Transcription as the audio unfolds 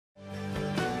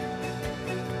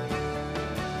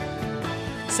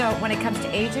So when it comes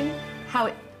to aging,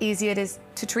 how easy it is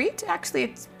to treat, actually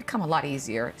it's become a lot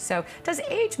easier. So does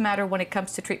age matter when it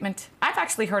comes to treatment? I've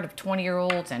actually heard of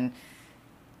 20-year-olds and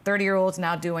 30-year-olds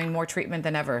now doing more treatment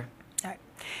than ever.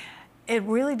 It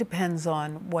really depends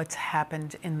on what's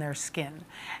happened in their skin.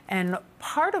 And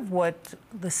part of what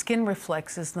the skin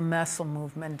reflects is the muscle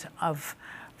movement of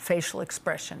facial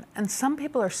expression. And some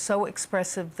people are so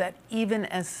expressive that even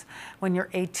as when you're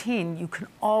 18, you can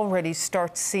already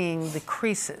start seeing the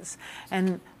creases.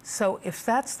 And so if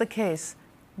that's the case,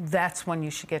 that's when you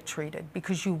should get treated,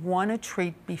 because you want to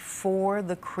treat before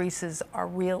the creases are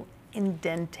real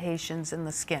indentations in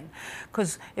the skin.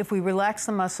 Because if we relax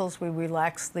the muscles, we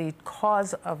relax the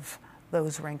cause of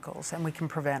those wrinkles, and we can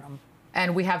prevent them.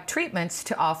 And we have treatments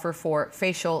to offer for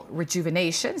facial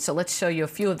rejuvenation. So let's show you a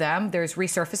few of them. There's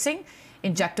resurfacing,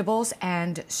 injectables,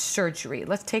 and surgery.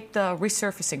 Let's take the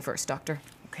resurfacing first, doctor.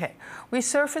 Okay.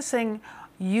 Resurfacing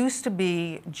used to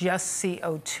be just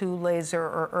CO2 laser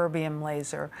or erbium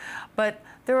laser, but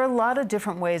there are a lot of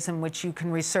different ways in which you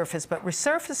can resurface. But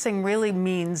resurfacing really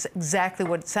means exactly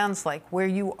what it sounds like, where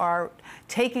you are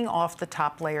taking off the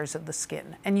top layers of the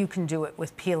skin. And you can do it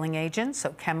with peeling agents,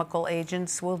 so chemical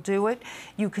agents will do it.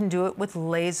 You can do it with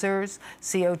lasers,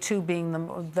 CO2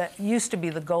 being that used to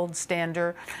be the gold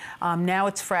standard. Now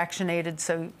it's fractionated,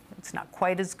 so it's not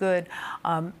quite as good.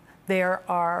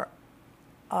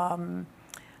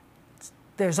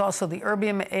 There's also the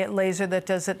erbium laser that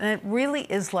does it, and it really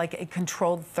is like a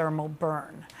controlled thermal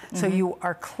burn. So you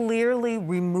are clearly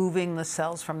removing the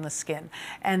cells from the skin,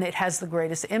 and it has the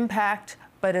greatest impact,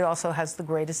 but it also has the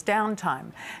greatest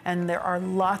downtime. And there are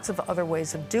lots of other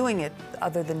ways of doing it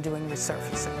other than doing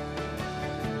resurfacing.